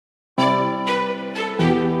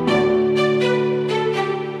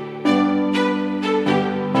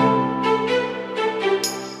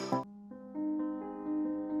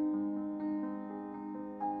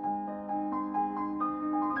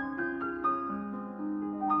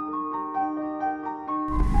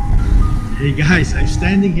Hey guys, I'm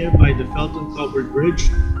standing here by the Felton Covered Bridge,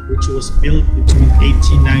 which was built between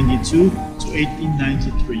 1892 to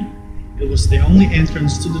 1893. It was the only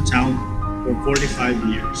entrance to the town for 45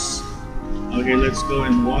 years. Okay, let's go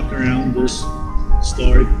and walk around this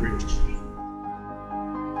historic bridge.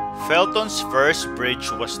 Felton's first bridge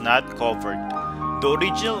was not covered. The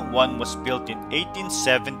original one was built in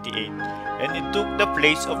 1878, and it took the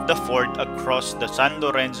place of the ford across the San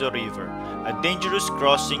Lorenzo River, a dangerous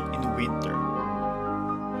crossing in winter.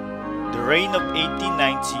 The rain of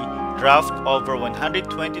 1890 dropped over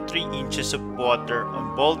 123 inches of water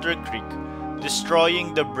on Boulder Creek,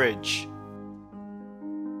 destroying the bridge.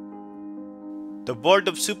 The Board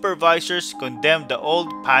of Supervisors condemned the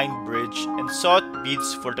old pine bridge and sought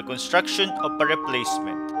bids for the construction of a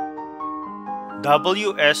replacement.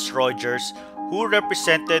 W.S. Rogers, who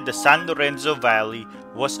represented the San Lorenzo Valley,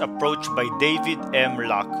 was approached by David M.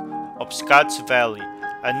 Locke of Scotts Valley,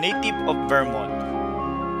 a native of Vermont,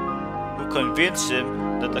 who convinced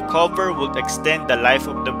him that the cover would extend the life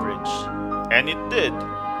of the bridge. And it did.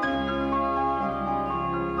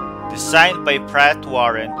 Designed by Pratt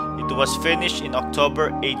Warren, it was finished in October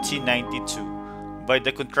 1892 by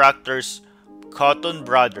the contractors Cotton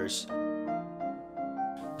Brothers.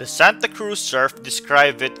 The Santa Cruz Surf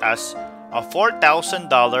described it as a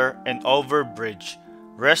 $4,000 and over bridge,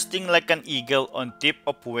 resting like an eagle on tip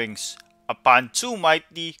of wings upon two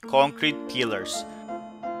mighty concrete pillars.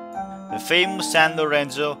 The famous San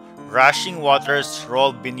Lorenzo rushing waters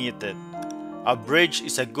roll beneath it. A bridge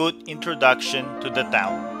is a good introduction to the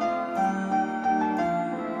town.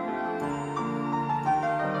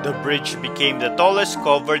 The bridge became the tallest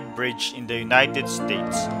covered bridge in the United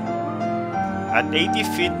States. At 80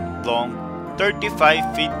 feet long,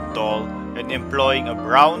 35 feet tall, and employing a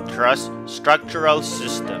brown truss structural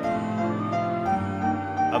system.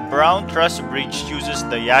 A brown truss bridge uses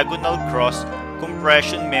diagonal cross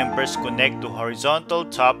compression members connect to horizontal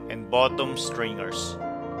top and bottom stringers.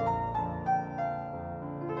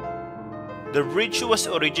 The bridge was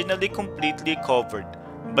originally completely covered,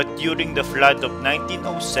 but during the flood of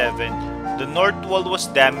 1907, the north wall was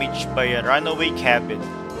damaged by a runaway cabin,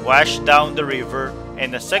 washed down the river,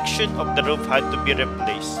 and a section of the roof had to be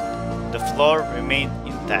replaced. The floor remained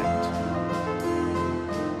intact.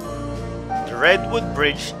 The Redwood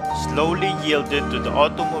Bridge slowly yielded to the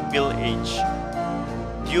automobile age.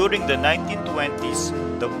 During the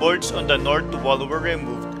 1920s, the boards on the north wall were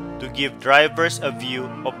removed to give drivers a view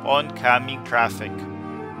of oncoming traffic.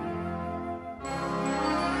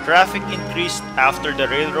 Traffic increased after the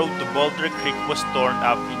railroad to Boulder Creek was torn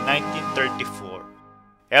up in 1934.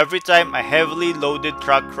 Every time a heavily loaded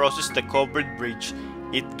truck crosses the covered bridge,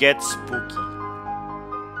 it gets spooky.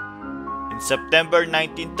 In September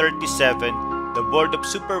 1937, the Board of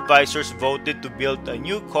Supervisors voted to build a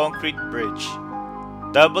new concrete bridge.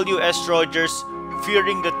 W.S. Rogers,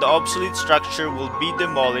 fearing that the obsolete structure will be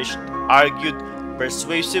demolished, argued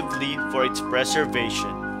persuasively for its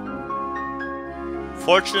preservation.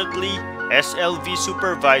 Fortunately, SLV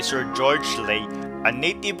Supervisor George Lay, a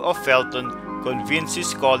native of Felton, convinced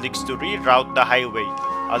his colleagues to reroute the highway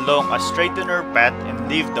along a straightener path and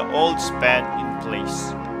leave the old span in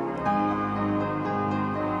place.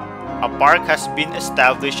 A park has been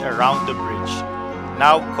established around the bridge,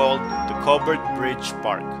 now called the Covered Bridge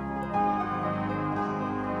Park.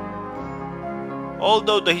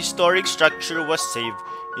 Although the historic structure was saved,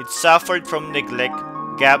 it suffered from neglect,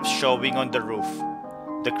 gaps showing on the roof.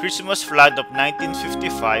 The Christmas flood of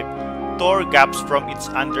 1955 tore gaps from its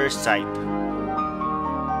underside.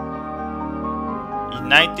 In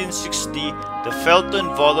 1960, the Felton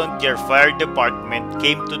Volunteer Fire Department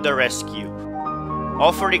came to the rescue,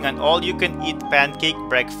 offering an all-you-can-eat pancake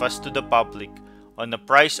breakfast to the public on a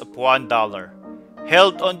price of $1.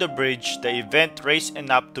 Held on the bridge, the event raised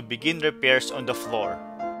enough to begin repairs on the floor.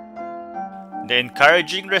 The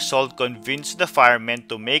encouraging result convinced the firemen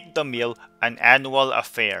to make the meal an annual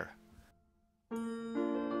affair.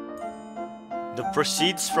 The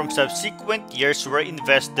proceeds from subsequent years were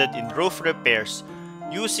invested in roof repairs,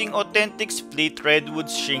 using authentic split redwood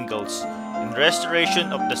shingles and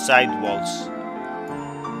restoration of the side walls.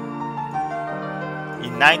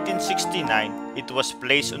 In 1969, it was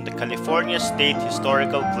placed on the California State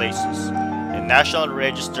Historical Places and National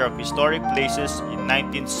Register of Historic Places in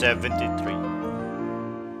 1973.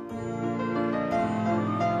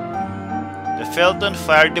 The Felton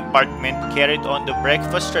Fire Department carried on the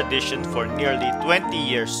breakfast tradition for nearly 20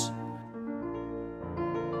 years.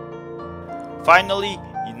 Finally,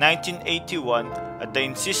 in 1981, at the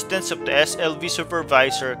insistence of the SLV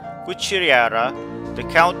Supervisor Cuchiriara, the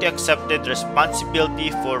county accepted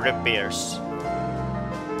responsibility for repairs.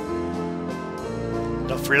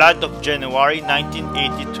 flood of January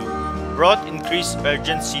 1982 brought increased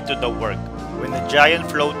urgency to the work when a giant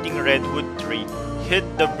floating redwood tree hit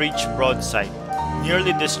the bridge broadside,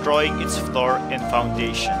 nearly destroying its floor and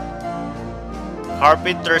foundation.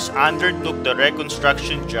 Carpenters undertook the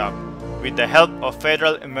reconstruction job with the help of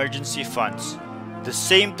federal emergency funds. The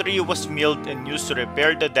same tree was milled and used to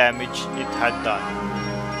repair the damage it had done.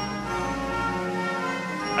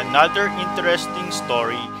 Another interesting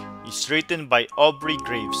story is written by Aubrey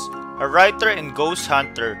Graves, a writer and ghost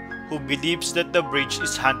hunter who believes that the bridge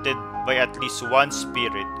is haunted by at least one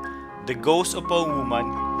spirit, the ghost of a woman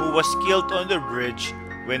who was killed on the bridge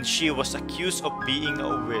when she was accused of being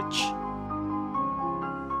a witch.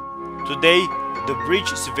 Today, the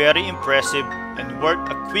bridge is very impressive and worth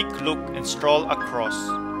a quick look and stroll across.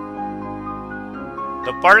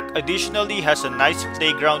 The park additionally has a nice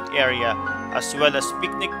playground area as well as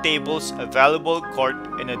picnic tables, a valuable court,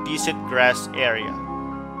 and a decent grass area.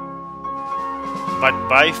 But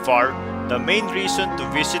by far, the main reason to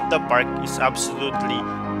visit the park is absolutely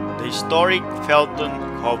the historic Felton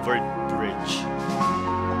Covered Bridge.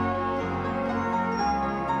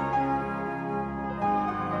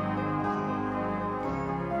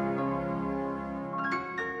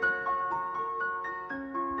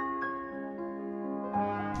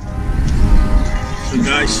 So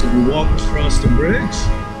guys, we walked across the bridge,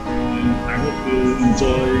 and I hope you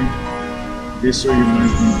enjoy this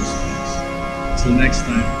reunion. Till next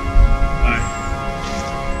time, bye.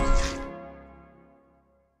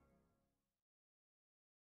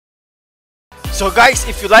 So guys,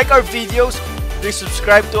 if you like our videos, please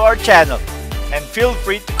subscribe to our channel and feel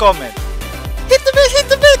free to comment. Hit the bell, hit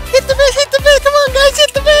the bell, hit the bell, hit the bell, come on guys,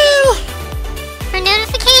 hit the bell! For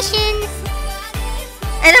notifications.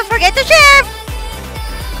 And don't forget to share!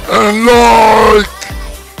 And like!